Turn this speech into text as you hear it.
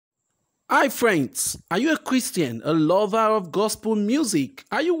Hi friends, are you a Christian, a lover of gospel music?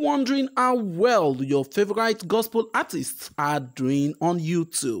 Are you wondering how well your favorite gospel artists are doing on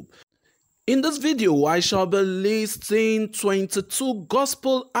YouTube? In this video, I shall be listing 22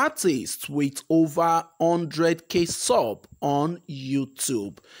 gospel artists with over 100k sub on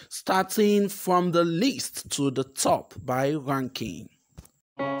YouTube, starting from the least to the top by ranking.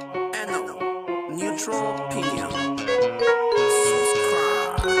 Neutral opinion.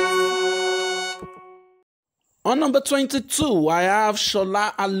 On number 22, I have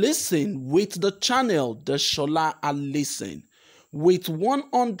Shola Alison with the channel The Shola Alison with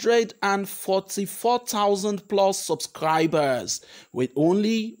 144,000 plus subscribers with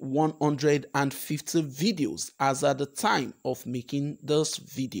only 150 videos as at the time of making this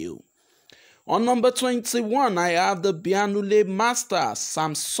video. On number 21, I have the Bianule master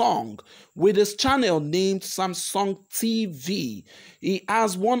Samsung with his channel named Samsung TV. He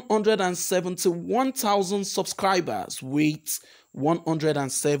has 171,000 subscribers with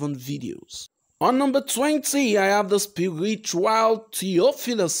 107 videos. On number 20, I have the spiritual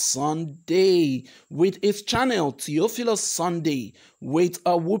Theophilus Sunday with his channel Theophilus Sunday with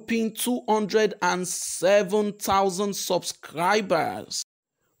a whopping 207,000 subscribers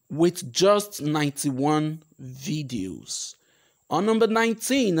with just 91 videos. On number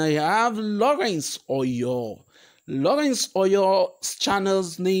 19, I have Lawrence Oyo. Lawrence Oyo's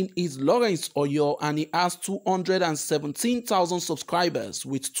channel's name is Lawrence Oyo and he has 217,000 subscribers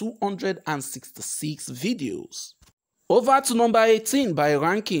with 266 videos. Over to number 18 by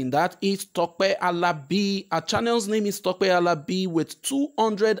ranking, that is Tope Alabi. Our channel's name is Tope Alabi with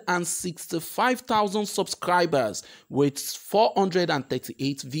 265,000 subscribers with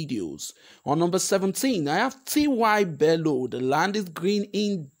 438 videos. On number 17, I have TY Bello. The land is green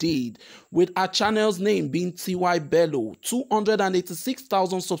indeed, with our channel's name being TY Bello.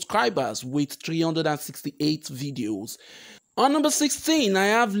 286,000 subscribers with 368 videos. On number 16, I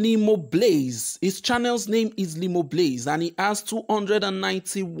have Limo Blaze. His channel's name is Limo Blaze and he has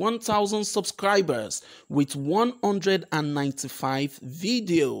 291,000 subscribers with 195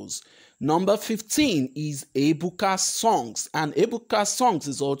 videos. Number 15 is Ebuka Songs, and Ebuka Songs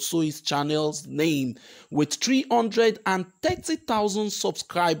is also his channel's name with 330,000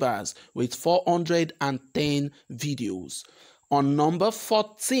 subscribers with 410 videos. On number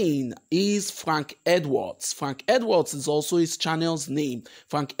 14 is Frank Edwards. Frank Edwards is also his channel's name.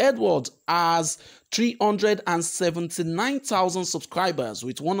 Frank Edwards has 379,000 subscribers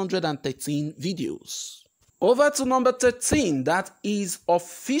with 113 videos. Over to number 13, that is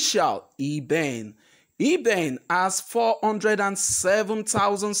Official Eben. Eben has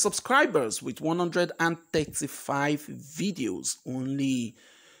 407,000 subscribers with 135 videos only.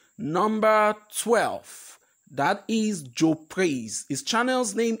 Number 12. That is Joe Praise. His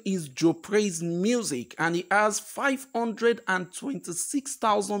channel's name is Joe Praise Music and he has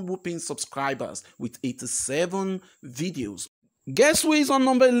 526,000 whooping subscribers with 87 videos. Guess who is on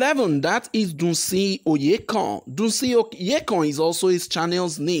number 11? That is Dunsi Oyekon. Dunsi Oyekon is also his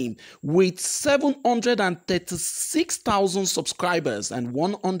channel's name with 736,000 subscribers and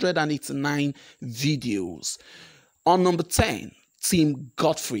 189 videos. On number 10, Tim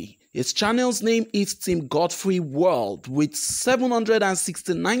Godfrey. His channel's name is Tim Godfrey World with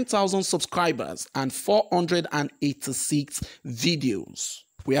 769,000 subscribers and 486 videos.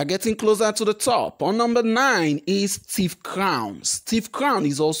 We are getting closer to the top. On number 9 is Steve Crown. Steve Crown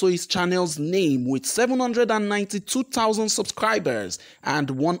is also his channel's name with 792,000 subscribers and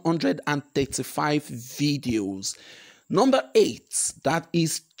 135 videos. Number 8, that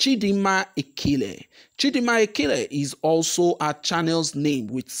is Chidima Ekele. Chidima Ekele is also our channel's name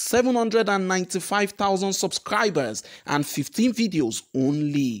with 795,000 subscribers and 15 videos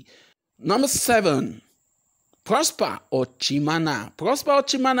only. Number 7, Prosper Ochimana. Prosper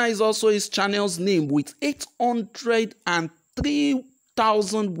Ochimana is also his channel's name with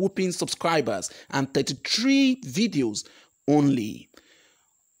 803,000 whooping subscribers and 33 videos only.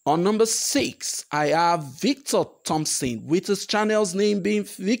 On number 6, I have Victor Thompson with his channel's name being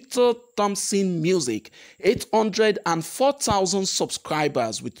Victor Thompson Music, 804,000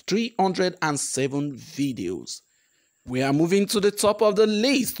 subscribers with 307 videos. We are moving to the top of the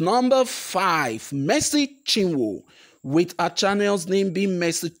list. Number 5, Mercy Chinwo with our channel's name being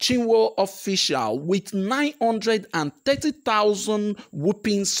Mercy Chinwo Official with 930,000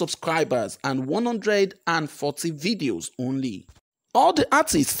 whooping subscribers and 140 videos only. All the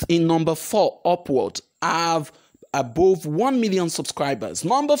artists in number 4 upward have above 1 million subscribers.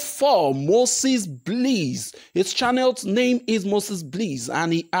 Number 4, Moses Bliss. His channel's name is Moses Bliss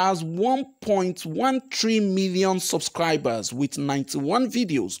and he has 1.13 million subscribers with 91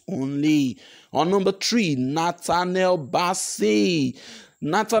 videos only. On number 3, Nathaniel Bassi.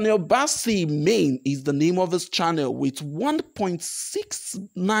 Nathaniel Bassi Main is the name of his channel with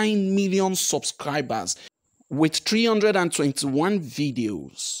 1.69 million subscribers with 321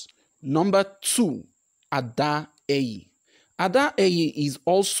 videos. Number 2, Ada Eyi. Ada Eyi is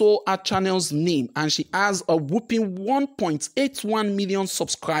also her channel's name and she has a whopping 1.81 million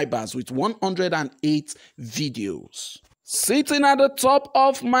subscribers with 108 videos. Sitting at the top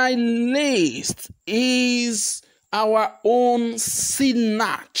of my list is our own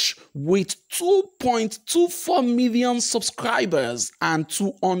Sinach with 2.24 million subscribers and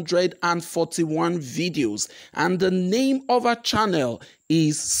 241 videos, and the name of our channel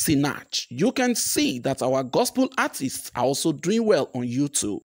is Sinach. You can see that our gospel artists are also doing well on YouTube.